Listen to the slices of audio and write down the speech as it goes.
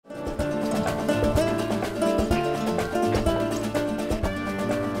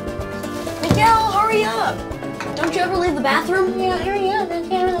you ever leave the bathroom? Yeah, here you are. Did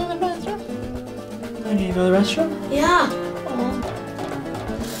you ever leave the bathroom? Oh, do you go to the restroom? Yeah.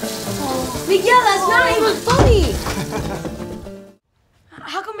 Miguel, that's not even funny.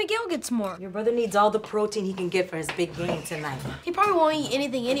 How come Miguel gets more? Your brother needs all the protein he can get for his big game tonight. He probably won't eat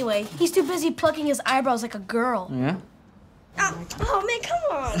anything anyway. He's too busy plucking his eyebrows like a girl. Yeah? Oh man, come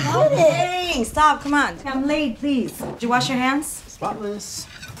on. Dang, stop, come on. I'm late, please. Did you wash your hands? Spotless.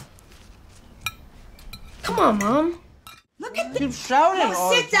 Come on, Mom. Look at Keep shouting No,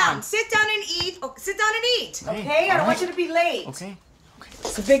 all sit the time. down. Sit down and eat. Oh, sit down and eat. Hey, Okay? I don't want alright. you to be late. Okay.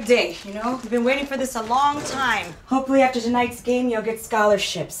 It's a big day, you know? We've been waiting for this a long time. Hopefully after tonight's game, you'll get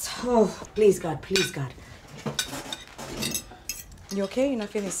scholarships. Oh, please, God, please, God. You okay? You're not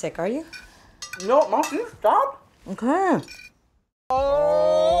feeling sick, are you? No, Mom, you stop. Okay.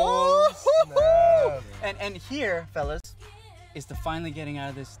 Oh! And here, fellas, is the finally getting out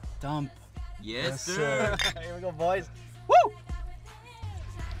of this dump. Yes, sir. Here we go, boys. Woo!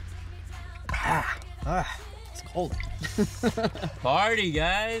 It's cold. Party,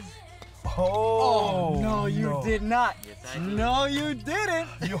 guys. Oh, no, you did not. Yes, I did. No, you didn't.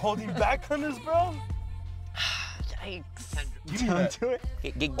 You holding back on this, bro? Yikes. Give me Don't that. do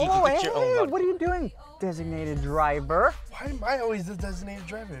it. Get Oh, hey, your own what are you doing, designated driver? Why am I always the designated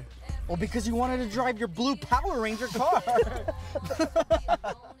driver? Well, because you wanted to drive your blue Power Ranger car.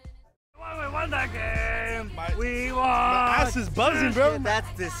 We won that game. We won. My ass is buzzing, bro.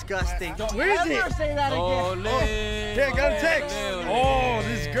 That's disgusting. Don't Where is ever it? say that again. Yeah, I got a text. Oh,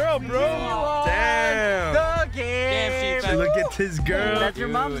 this girl, bro. Damn. The game. Damn, she Look at this girl. That's your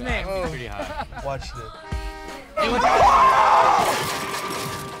mom's name. Oh. Pretty hot. Watch this.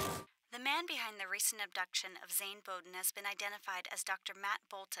 The man behind the recent abduction of Zane Bowden has been identified as Dr. Matt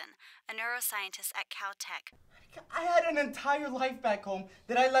Bolton, a neuroscientist at Caltech. I had an entire life back home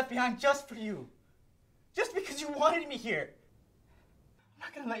that I left behind just for you. Just because you wanted me here. I'm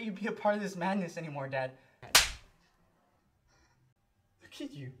not gonna let you be a part of this madness anymore, Dad. Look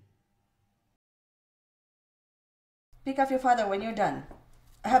at you. Pick up your father when you're done.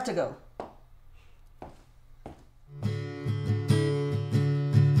 I have to go.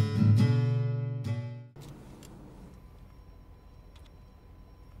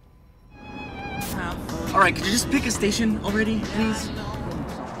 All right, could you just pick a station already, please?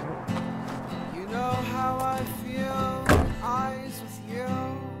 You know how I feel, eyes with you.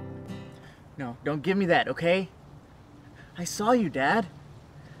 No, don't give me that, okay? I saw you, Dad.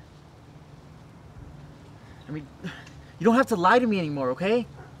 I mean, you don't have to lie to me anymore, okay?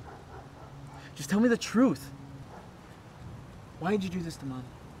 Just tell me the truth. Why did you do this to Mom?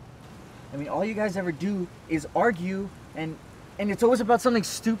 I mean, all you guys ever do is argue, and it's always about something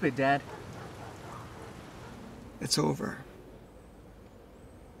stupid, Dad. It's over.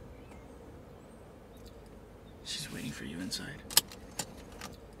 She's waiting for you inside.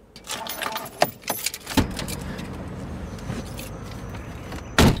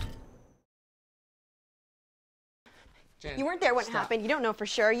 Jen, You weren't there when it happened. You don't know for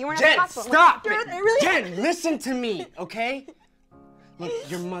sure. You weren't at Jen, the hospital. stop You're it! really Jen, listen to me, okay? Look,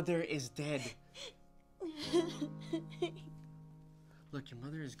 your mother is dead. Look, your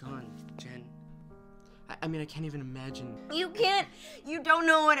mother is gone, Jen. I mean, I can't even imagine. You don't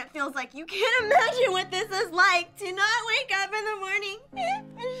know what it feels like. You can't imagine what this is like to not wake up in the morning and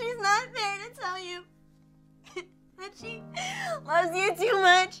she's not there to tell you that she loves you too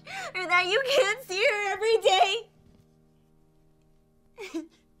much or that you can't see her every day.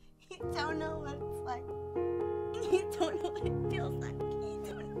 You don't know what it's like. You don't know what it's like.